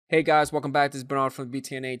Hey guys, welcome back. This is Bernard from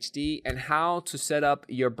BTNHD and how to set up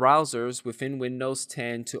your browsers within Windows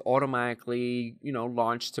 10 to automatically,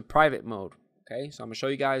 launch to private mode. Okay, so I'm gonna show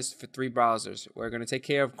you guys for 3 browsers. We're gonna take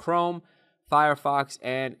care of Chrome, FireFox,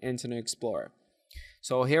 and Internet Explorer.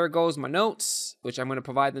 So here goes my notes, which I'm gonna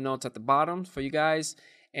provide the notes at the bottom for you guys.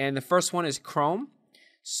 And the first one is Chrome.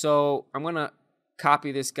 So I'm gonna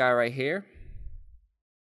copy this guy right here.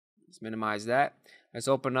 Let's minimize that. Let's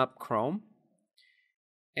open up Chrome.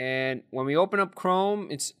 And when we open up Chrome,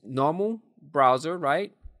 it's normal browser,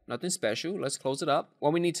 right? Nothing special. Let's close it up.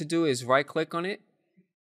 What we need to do is right click on it.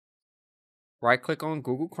 Right click on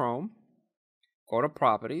Google Chrome. Go to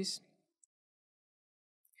properties.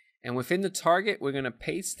 And within the target, we're going to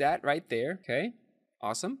paste that right there. Okay,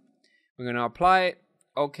 awesome. We're going to apply it.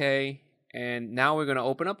 Okay. And now we're going to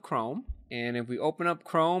open up Chrome. And if we open up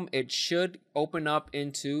Chrome, it should open up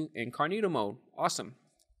into incognito mode. Awesome.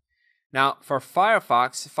 Now for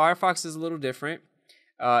Firefox is a little different.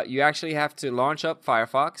 You actually have to launch up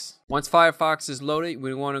Firefox. Once Firefox is loaded,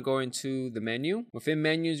 we want to go into the menu. Within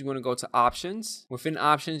menus, you want to go to options. Within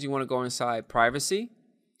options, you want to go inside privacy.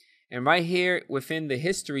 And right here within the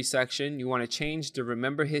history section, you want to change the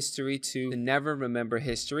remember history to the never remember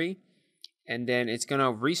history. And then it's going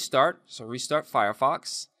to restart. So restart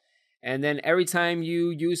Firefox. And then every time you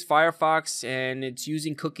use Firefox and it's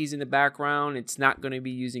using cookies in the background, it's not going to be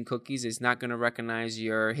using cookies. It's not going to recognize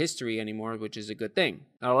your history anymore, which is a good thing.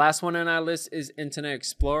 Now, the last one on our list is Internet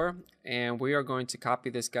Explorer. And we are going to copy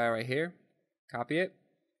this guy right here. Copy it.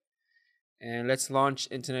 And let's launch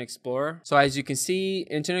Internet Explorer. So as you can see,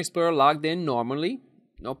 Internet Explorer logged in normally.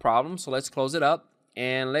 No problem. So let's close it up.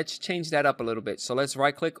 And let's change that up a little bit. So let's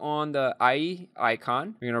right click on the IE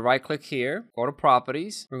icon. We're going to right click here, go to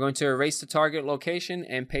properties. We're going to erase the target location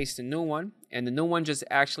and paste a new one. And the new one just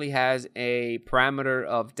actually has a parameter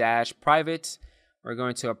of -private. We're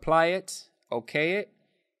going to apply it, okay it,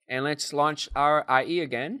 and let's launch our IE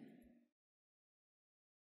again.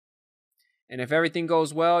 And if everything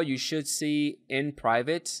goes well, you should see in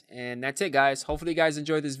private. And that's it, guys. Hopefully you guys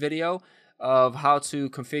enjoyed this video of how to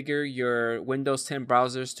configure your Windows 10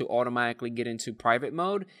 browsers to automatically get into private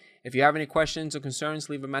mode. If you have any questions or concerns,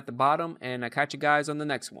 leave them at the bottom, and I'll catch you guys on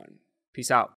the next one. Peace out.